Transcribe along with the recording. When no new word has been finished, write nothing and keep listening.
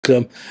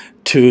Welcome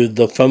to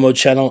the FOMO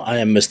channel. I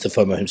am Mr.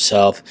 FOMO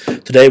himself.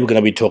 Today we're going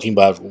to be talking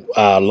about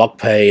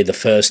Lockpay, the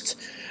first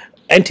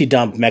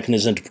anti-dump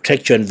mechanism to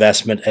protect your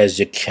investment as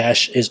your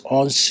cash is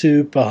on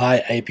super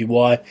high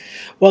APY.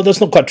 Well,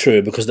 that's not quite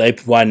true because the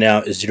APY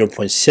now is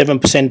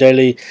 0.7%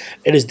 daily.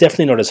 It is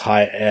definitely not as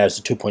high as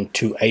the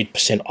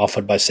 2.28%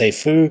 offered by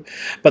Seifu.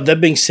 But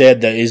that being said,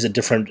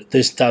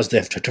 this does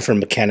have different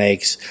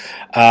mechanics.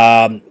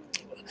 Now,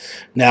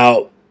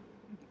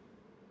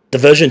 the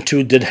version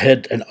 2 did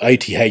hit an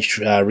ATH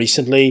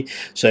recently,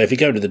 so if you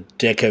go to the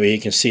deck over here, you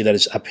can see that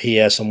it's up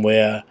here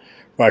somewhere,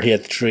 right here,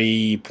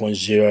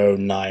 3.091,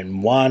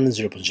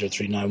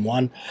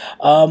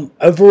 0.0391.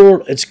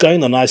 Overall, it's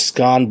going a nice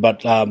scan,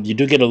 but you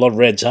do get a lot of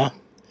reds, huh?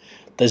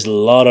 There's a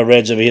lot of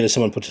reds over here. There's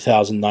someone put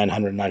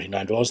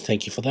 $2,999.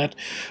 Thank you for that.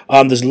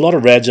 There's a lot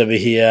of reds over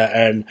here,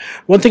 and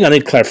one thing I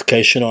need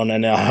clarification on,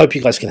 and I hope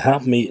you guys can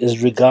help me,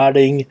 is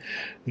regarding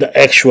the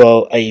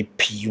actual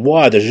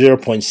APY, the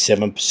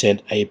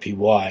 0.7% APY.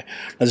 Now,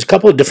 there's a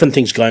couple of different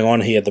things going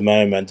on here at the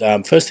moment.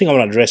 First thing I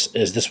want to address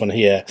is this one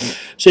here.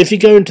 So if you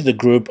go into the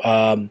group,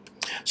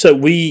 so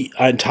we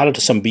are entitled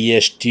to some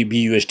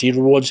BUSD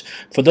rewards.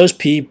 For those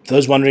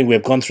wondering,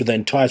 we've gone through the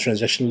entire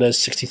transaction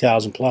list,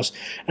 60,000 plus,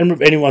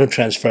 and anyone who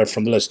transferred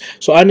from the list.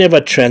 So I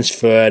never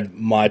transferred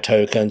my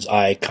tokens.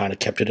 I kind of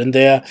kept it in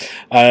there.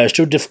 It's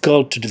too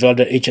difficult to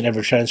develop each and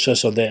every transfer,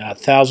 so there are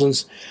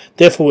thousands.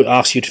 Therefore, we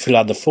ask you to fill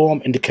out the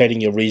form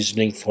indicating your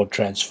reasoning for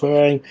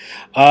transferring.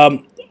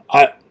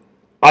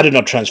 I did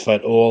not transfer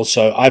at all,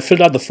 so I filled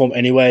out the form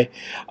anyway.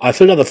 I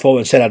filled out the form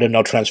and said I did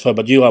not transfer,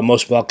 but you are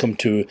most welcome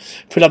to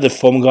fill out the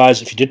form,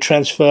 guys, if you did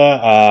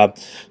transfer.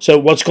 So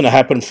what's going to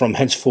happen from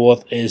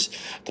henceforth is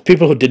the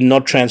people who did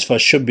not transfer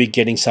should be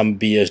getting some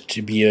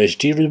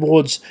BUSD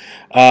rewards.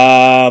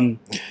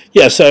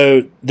 Yeah,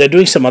 so they're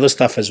doing some other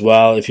stuff as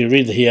well. If you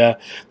read here,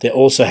 they're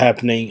also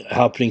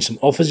helping some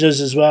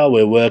orphanages as well.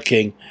 We're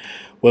working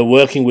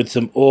with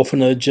some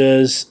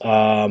orphanages.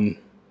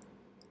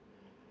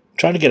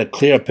 Trying to get a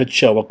clearer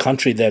picture of what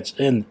country that's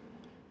in.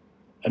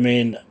 I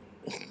mean,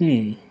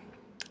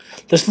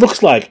 this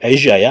looks like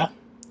Asia, yeah?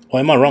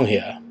 Or am I wrong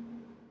here?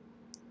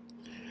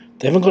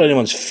 They haven't got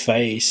anyone's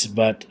face,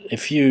 but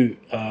if you,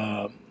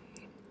 I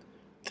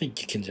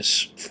think you can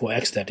just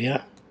 4x that,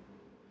 yeah?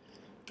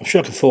 I'm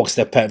sure I can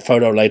 4x that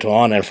photo later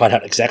on and find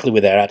out exactly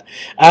where they're at.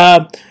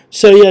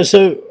 So yeah,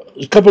 so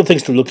a couple of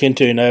things to look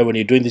into, when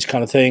you're doing these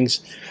kind of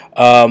things.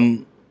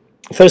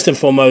 First and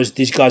foremost,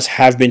 these guys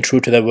have been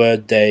true to their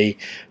word. They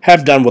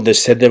have done what they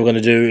said they were going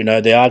to do.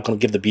 They are going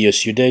to give the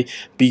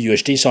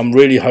BUSD. So I'm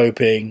really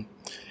hoping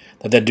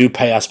that they do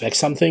pay us back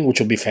something, which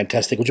will be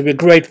fantastic, which will be a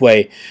great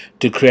way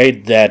to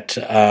create that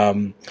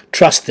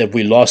trust that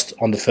we lost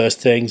on the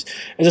first things.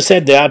 As I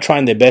said, they are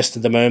trying their best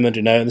at the moment,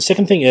 And the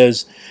second thing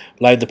is,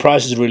 like, the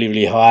price is really,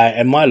 really high.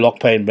 And my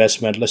Lockpay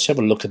investment, let's have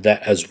a look at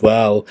that as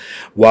well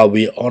while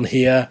we're on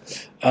here.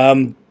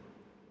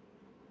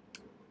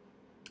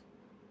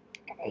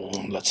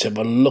 Let's have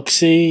a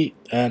look-see,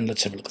 and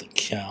let's have a look at the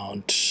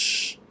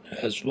count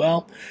as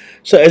well.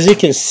 So as you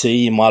can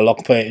see, my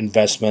Lockpay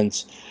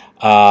investments,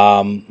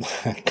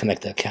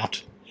 connect that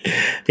account.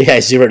 Yeah,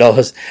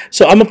 $0.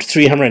 So I'm up to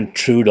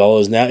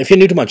 $302 now. If you're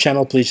new to my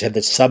channel, please hit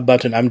that sub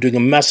button. I'm doing a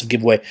massive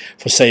giveaway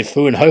for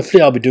Seifu, and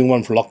hopefully I'll be doing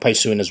one for Lockpay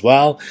soon as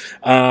well.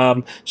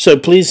 So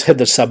please hit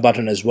the sub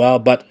button as well.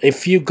 But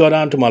if you go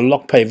down to my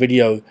Lockpay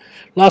video,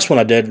 last one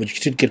I did, which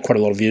did get quite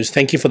a lot of views.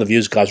 Thank you for the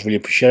views, guys. Really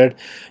appreciate it.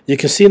 You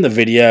can see in the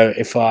video,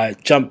 if I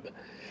jump...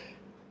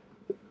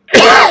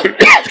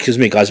 Excuse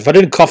me, guys. If I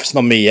didn't cough, it's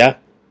not me, yeah?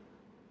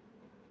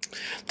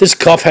 This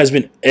cough has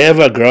been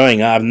ever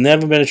growing. I've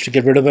never managed to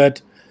get rid of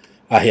it.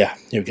 Here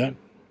we go.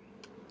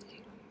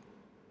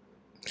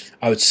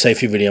 Oh, it's a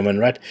safety video, man,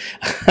 right?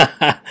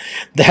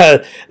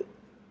 They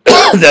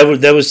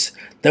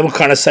will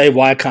kind of say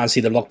why I can't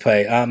see the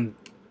Lockpay.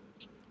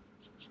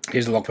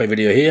 Here's the Lockpay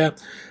video here.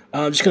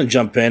 I'm just going to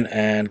jump in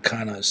and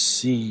kind of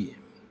see.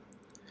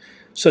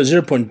 So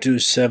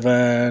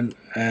 0.27,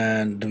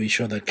 and do we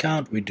show that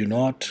count? We do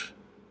not.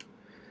 Do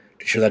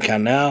we show that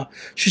count now?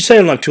 Should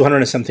say like $200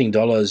 and something,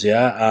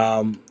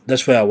 yeah.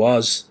 That's where I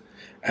was.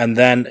 And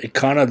then it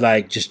kind of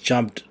like just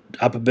jumped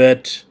up a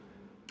bit.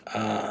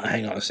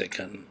 Hang on a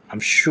second. I'm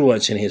sure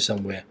it's in here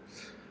somewhere.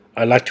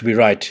 I like to be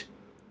right.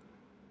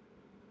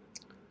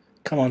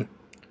 Come on.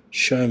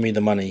 Show me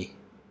the money.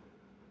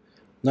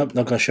 Nope,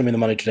 not going to show me the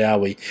money today, are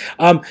we?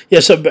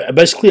 Yeah, so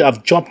basically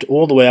I've jumped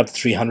all the way up to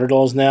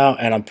 $300 now,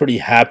 and I'm pretty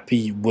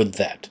happy with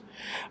that.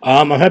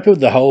 I'm happy with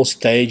the whole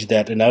stage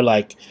that,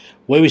 like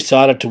where we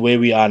started to where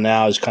we are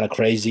now is kind of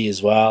crazy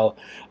as well.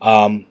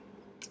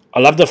 I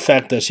love the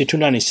fact that, see,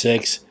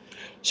 296.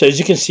 So as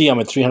you can see, I'm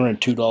at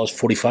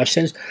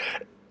 $302.45.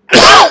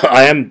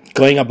 I am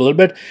going up a little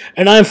bit,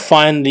 and I'm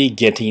finally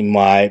getting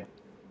my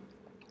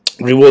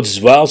rewards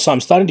as well. So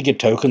I'm starting to get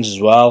tokens as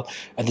well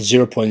at the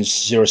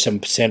 0.07% or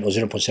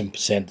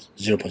 0.7%,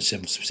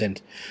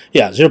 0.7%.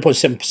 Yeah,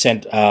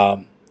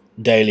 0.7%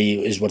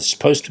 daily is what it's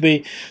supposed to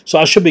be. So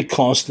I should be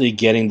constantly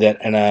getting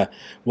that in a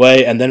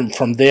way, and then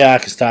from there I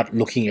can start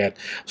looking at.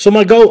 So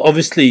my goal,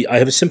 obviously, I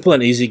have a simple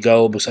and easy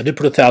goal because I did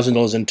put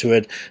 $1,000 into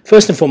it.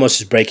 First and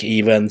foremost is break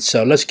even.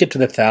 So let's get to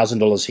the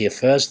 $1,000 here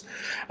first,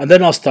 and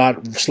then I'll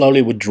start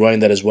slowly withdrawing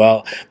that as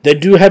well. They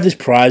do have these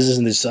prizes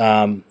and this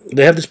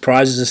they have these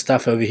prizes and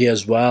stuff over here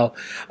as well,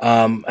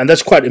 and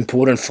that's quite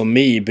important for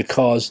me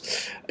because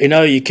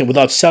you can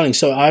without selling.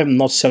 So I'm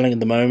not selling at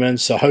the moment,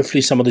 so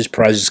hopefully some of these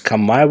prizes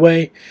come my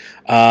way.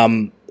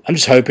 I'm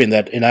just hoping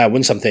that I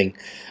win something,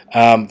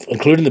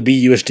 including the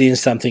BUSD and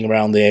something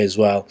around there as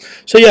well.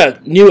 So yeah,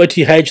 new ETH,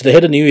 they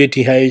hit a new ETH,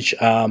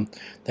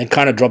 then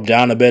kind of dropped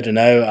down a bit,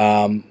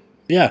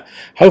 yeah,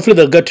 hopefully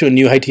they'll go to a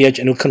new ETH and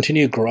it'll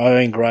continue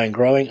growing.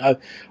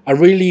 I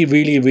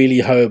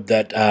really hope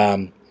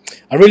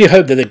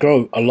that they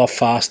grow a lot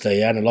faster,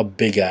 yeah, and a lot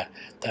bigger.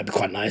 That'd be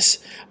quite nice.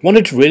 I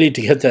wanted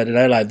to hit that,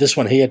 like this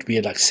one here to be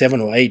at like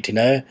 7 or 8,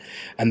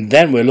 and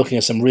then we're looking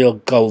at some real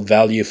gold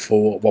value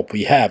for what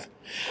we have.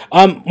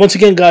 Once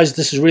again, guys,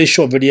 this is a really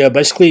short video.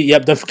 Basically,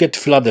 yep, don't forget to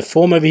fill out the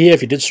form over here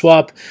if you did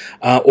swap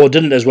or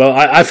didn't as well.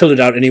 I filled it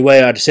out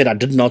anyway. I said I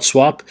did not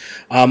swap.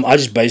 I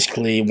just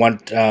basically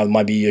want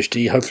my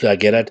BUSD. Hopefully I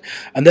get it.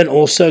 And then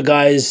also,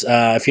 guys,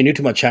 if you're new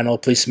to my channel,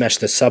 please smash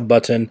the sub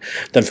button.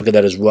 Don't forget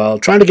that as well.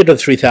 Trying to get to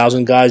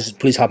 3,000, guys.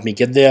 Please help me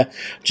get there.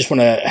 Just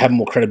want to have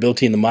more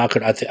credibility in the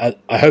market.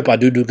 I hope I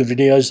do good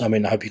videos.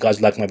 I hope you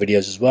guys like my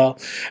videos as well.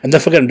 And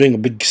don't forget I'm doing a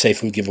big safe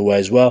food giveaway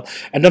as well.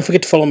 And don't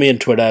forget to follow me on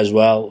Twitter as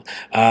well.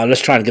 Let's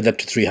try and get that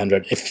to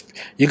 300. If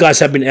you guys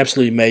have been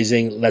absolutely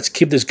amazing, let's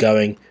keep this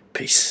going.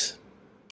 Peace.